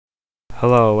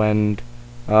Hello, and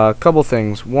a couple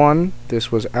things. One,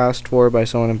 this was asked for by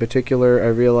someone in particular. I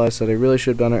realized that I really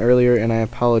should have done it earlier, and I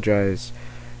apologize.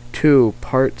 Two,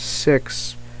 part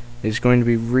 6 is going to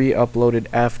be re-uploaded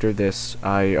after this.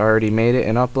 I already made it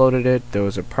and uploaded it. There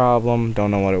was a problem, don't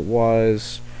know what it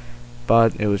was,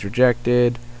 but it was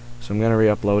rejected, so I'm going to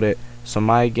re-upload it. So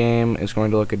my game is going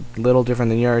to look a little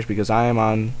different than yours because I am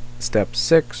on step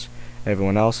 6,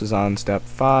 everyone else is on step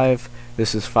 5.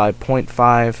 This is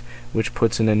 5.5, which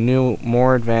puts in a new,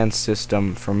 more advanced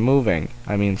system for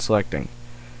selecting.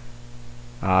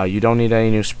 You don't need any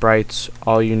new sprites.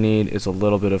 All you need is a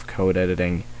little bit of code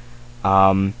editing.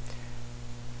 On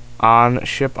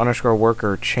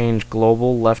ship_worker, change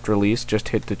global left release. Just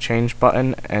hit the change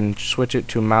button and switch it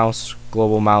to mouse,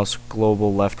 global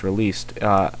left released.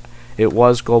 It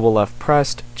was global left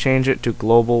pressed. Change it to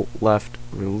global left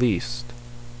released.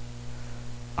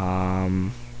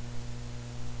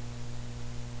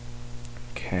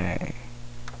 Okay.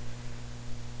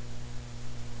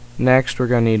 Next, we're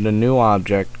going to need a new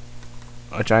object,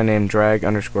 which I named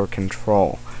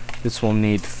drag_control. This will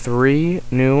need 3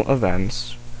 new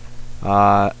events,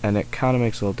 and it kind of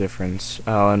makes a little difference.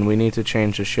 And we need to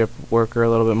change the ship worker a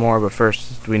little bit more, but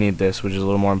first we need this, which is a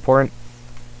little more important.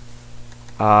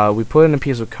 We put in a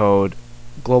piece of code,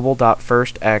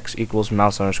 global.firstx equals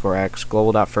mouse_x,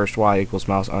 global.firstY equals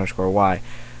mouse_y.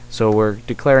 So we're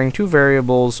declaring 2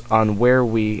 variables on where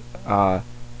we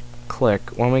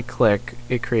click. When we click,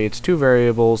 it creates 2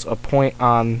 variables, a point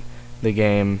on the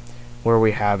game where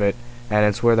we have it, and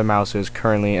it's where the mouse is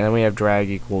currently, and then we have drag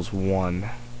equals 1.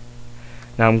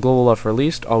 Now in global left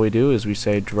released, all we do is we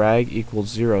say drag equals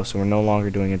 0, so we're no longer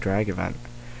doing a drag event.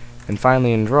 And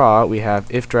finally in draw, we have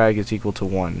if drag is equal to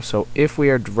 1. So if we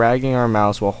are dragging our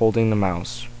mouse while holding the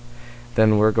mouse,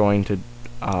 then we're going to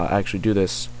actually do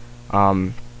this.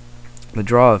 The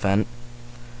draw event,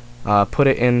 put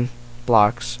it in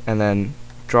blocks, and then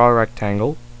draw a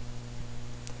rectangle.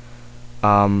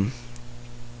 X1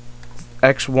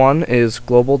 is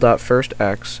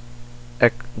global.firstx,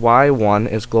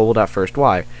 Y1 is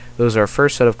global.firstY. Those are our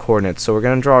first set of coordinates. So we're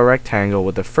going to draw a rectangle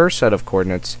with the first set of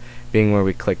coordinates being where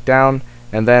we click down,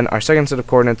 and then our second set of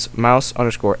coordinates,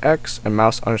 mouse_x and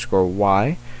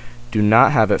mouse_y. Do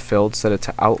not have it filled, set it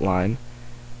to outline,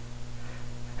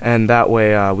 and that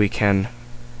way we can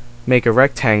make a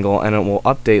rectangle, and it will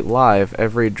update live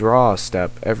every draw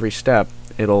step. Every step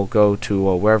it'll go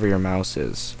to wherever your mouse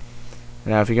is.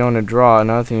 Now if you go into draw,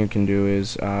 another thing you can do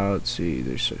is let's see,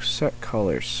 there's a set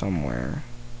color somewhere.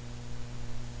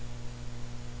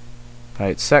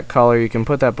 Alright, set color, you can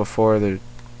put that before the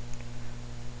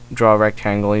draw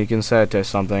rectangle. You can set it to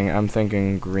something. I'm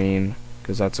thinking green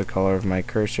because that's the color of my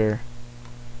cursor.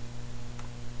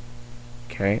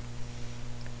 Okay.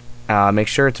 Make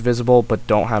sure it's visible but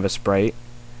don't have a sprite.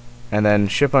 And then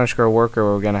ship_worker, what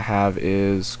we're going to have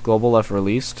is global left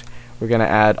released. We're going to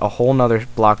add a whole nother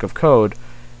block of code,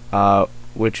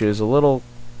 which is a little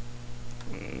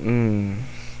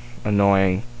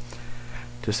annoying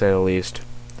to say the least.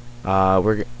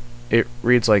 It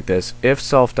reads like this: if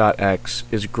self.x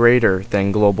is greater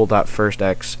than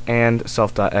global.firstx and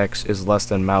self.x is less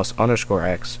than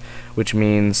mouse_x, which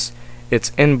means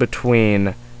it's in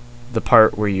between the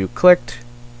part where you clicked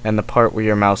and the part where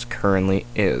your mouse currently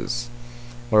is,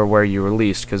 or where you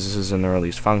released, because this is in the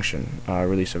release function,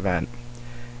 release event.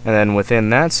 And then within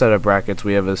that set of brackets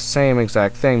we have the same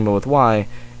exact thing but with y.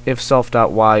 If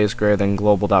self.y is greater than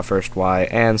global.firstY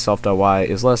and self.y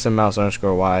is less than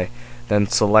mouse_y, then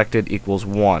selected equals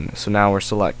 1. So now we're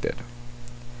selected.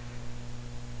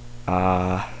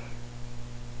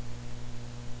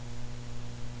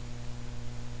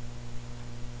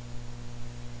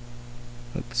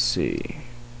 Let's see.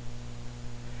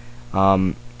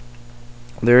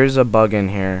 There is a bug in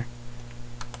here.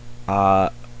 We're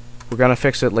gonna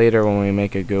fix it later when we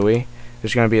make a GUI.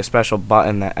 There's gonna be a special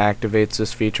button that activates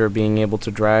this feature of being able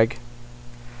to drag.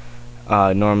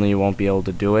 Normally you won't be able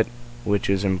to do it, which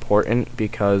is important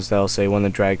because they'll say when the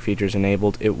drag feature is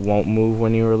enabled it won't move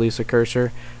when you release a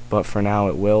cursor, but for now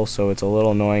it will, so it's a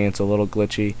little annoying, it's a little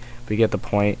glitchy, but you get the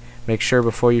point. Make sure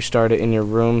before you start it in your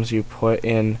rooms you put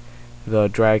in the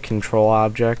drag control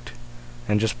object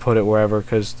and just put it wherever,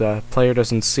 because the player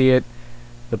doesn't see it,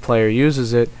 the player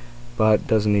uses it but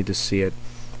doesn't need to see it.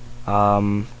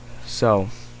 So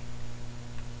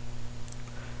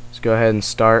let's go ahead and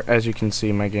start. As you can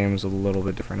see, my game is a little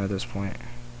bit different at this point.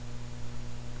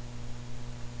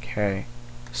 Okay,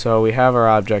 so we have our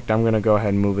object. I'm gonna go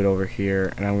ahead and move it over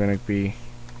here, and I'm gonna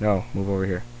move over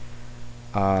here.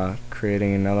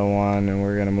 Creating another one, and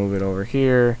we're gonna move it over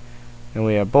here, and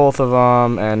we have both of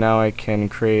them, and now I can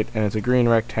create, and it's a green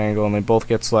rectangle, and they both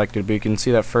get selected, but you can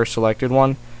see that first selected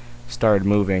one started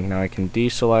moving. Now I can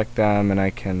deselect them, and I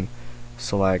can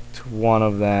select one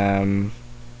of them.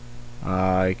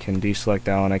 I can deselect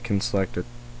that one, I can select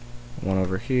one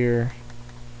over here.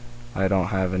 I don't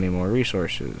have any more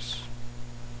resources.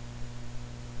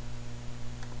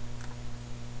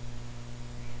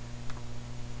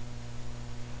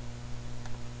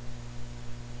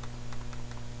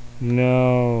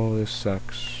 No, this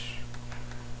sucks.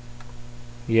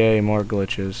 Yay, more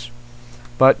glitches.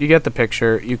 But you get the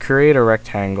picture. You create a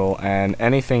rectangle, and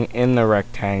anything in the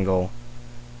rectangle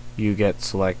you get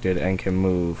selected and can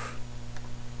move.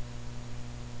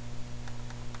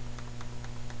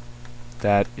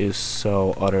 That is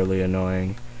so utterly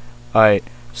annoying. Alright,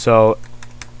 so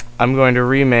I'm going to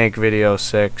remake video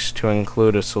 6 to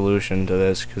include a solution to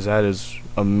this, because that is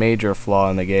a major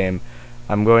flaw in the game.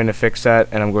 I'm going to fix that,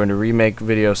 and I'm going to remake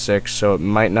video 6, so it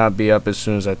might not be up as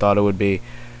soon as I thought it would be,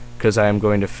 because I am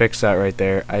going to fix that right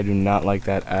there. I do not like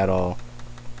that at all.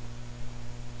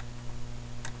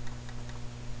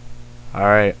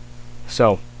 Alright,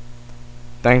 so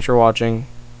thanks for watching.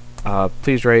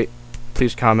 Please rate,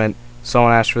 please comment.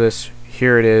 Someone asked for this.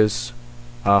 Here it is.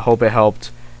 Hope it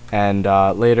helped. And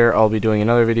later I'll be doing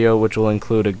another video which will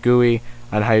include a GUI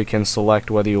on how you can select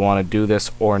whether you want to do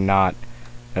this or not.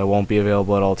 It won't be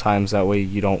available at all times, that way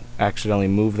you don't accidentally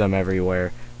move them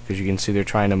everywhere, because you can see they're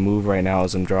trying to move right now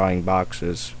as I'm drawing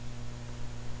boxes.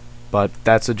 But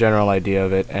that's the general idea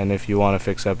of it, and if you want to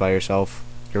fix that by yourself,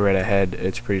 go right ahead.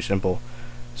 It's pretty simple.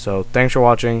 So thanks for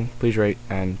watching, please rate,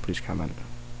 and please comment.